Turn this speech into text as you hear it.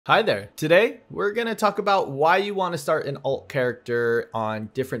Hi there. Today, we're going to talk about why you want to start an alt character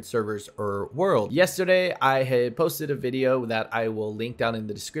on different servers or world. Yesterday, I had posted a video that I will link down in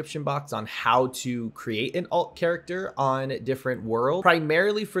the description box on how to create an alt character on different worlds,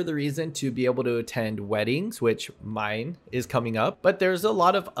 primarily for the reason to be able to attend weddings, which mine is coming up. But there's a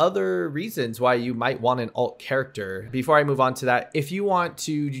lot of other reasons why you might want an alt character. Before I move on to that, if you want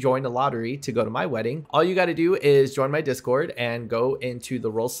to join a lottery to go to my wedding, all you got to do is join my Discord and go into the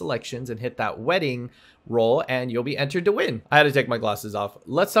role selections and hit that wedding role and you'll be entered to win. I had to take my glasses off.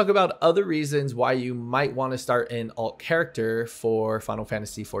 Let's talk about other reasons why you might want to start an alt character for Final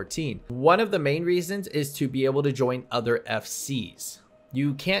Fantasy XIV. One of the main reasons is to be able to join other FCs.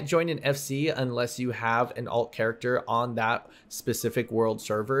 You can't join an FC unless you have an alt character on that specific world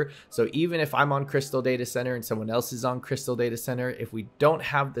server. So even if I'm on Crystal Data Center and someone else is on Crystal Data Center, if we don't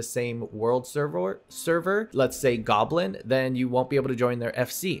have the same world server, let's say Goblin, then you won't be able to join their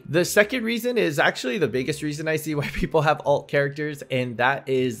FC. The second reason is actually the biggest reason I see why people have alt characters, and that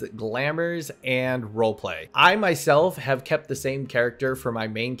is glamours and roleplay. I myself have kept the same character for my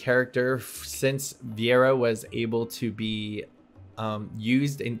main character since Viera was able to be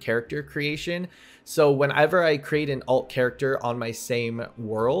used in character creation. So whenever I create an alt character on my same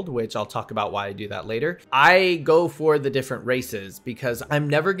world, which I'll talk about why I do that later, I go for the different races because I'm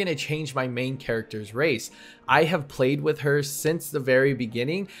never going to change my main character's race. I have played with her since the very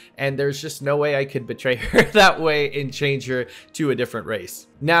beginning, and there's just no way I could betray her that way and change her to a different race.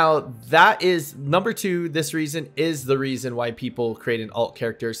 Now, that is number two. This reason is the reason why people create an alt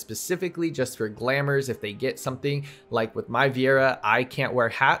character specifically just for glamours. If they get something like with my Viera, I can't wear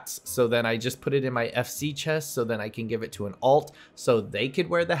hats. So then I just put it in my FC chest so then I can give it to an alt so they could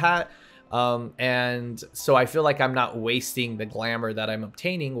wear the hat. And so I feel like I'm not wasting the glamour that I'm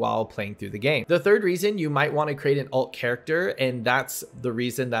obtaining while playing through the game. The third reason you might want to create an alt character, and that's the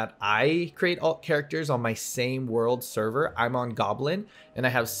reason that I create alt characters on my same world server. I'm on Goblin and I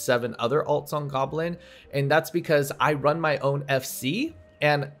have 7 other alts on Goblin, and that's because I run my own FC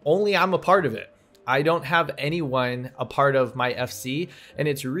and only I'm a part of it. I don't have anyone a part of my FC, and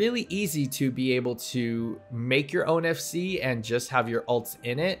it's really easy to be able to make your own FC and just have your alts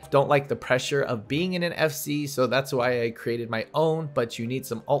in it. Don't like the pressure of being in an FC, so that's why I created my own, but you need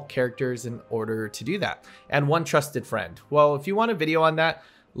some alt characters in order to do that. And one trusted friend. Well, if you want a video on that,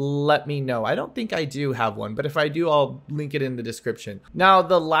 let me know. I don't think I do have one, but if I do, I'll link it in the description. Now,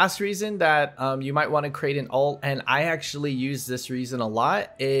 the last reason that you might want to create an alt, and I actually use this reason a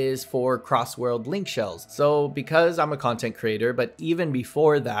lot, is for cross-world link shells. So because I'm a content creator, but even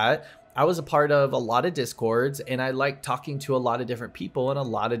before that, I was a part of a lot of Discords, and I like talking to a lot of different people in a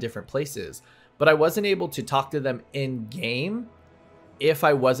lot of different places, but I wasn't able to talk to them in game if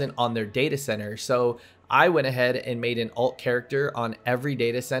I wasn't on their data center. So I went ahead and made an alt character on every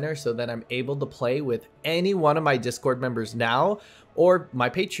data center so that I'm able to play with any one of my Discord members now or my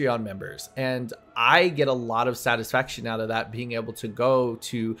Patreon members. And I get a lot of satisfaction out of that, being able to go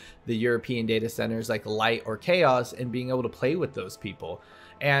to the European data centers like Light or Chaos and being able to play with those people.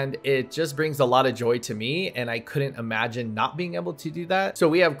 And it just brings a lot of joy to me, and I couldn't imagine not being able to do that. So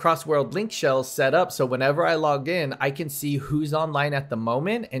we have cross-world link shells set up so whenever I log in, I can see who's online at the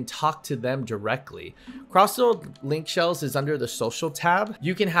moment and talk to them directly. Cross-world link shells is under the social tab.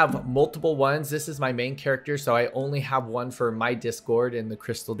 You can have multiple ones. This is my main character, so I only have one for my Discord in the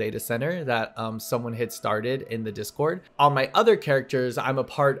Crystal Data Center that someone had started in the Discord. On my other characters, I'm a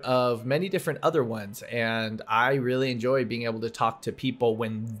part of many different other ones, and I really enjoy being able to talk to people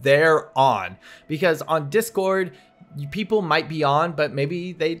when they're on, because on Discord people might be on but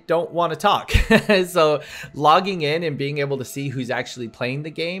maybe they don't want to talk. So logging in and being able to see who's actually playing the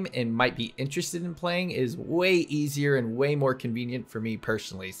game and might be interested in playing is way easier and way more convenient for me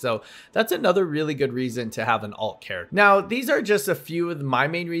personally. So that's another really good reason to have an alt character. Now, these are just a few of my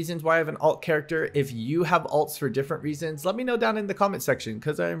main reasons why I have an alt character. If you have alts for different reasons, let me know down in the comment section,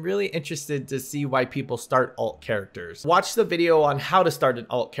 because I'm really interested to see why people start alt characters. Watch the video on how to start an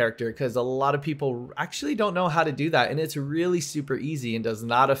alt character, because a lot of people actually don't know how to do that. And it's really super easy and does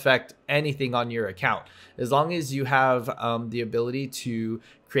not affect anything on your account. As long as you have the ability to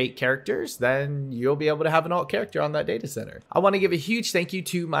create characters, then you'll be able to have an alt character on that data center. I want to give a huge thank you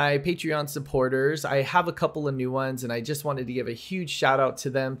to my Patreon supporters. I have a couple of new ones, and I just wanted to give a huge shout out to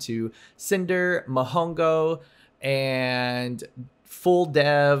them, to Cinder, Mahongo, and Full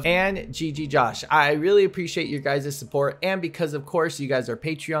Dev, and GG Josh. I really appreciate your guys' support, and because of course you guys are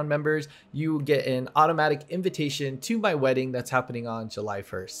Patreon members, you get an automatic invitation to my wedding that's happening on July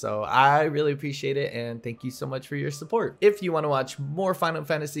 1st. So I really appreciate it, and thank you so much for your support. If you want to watch more Final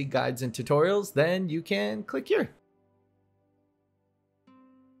Fantasy guides and tutorials, then you can click here.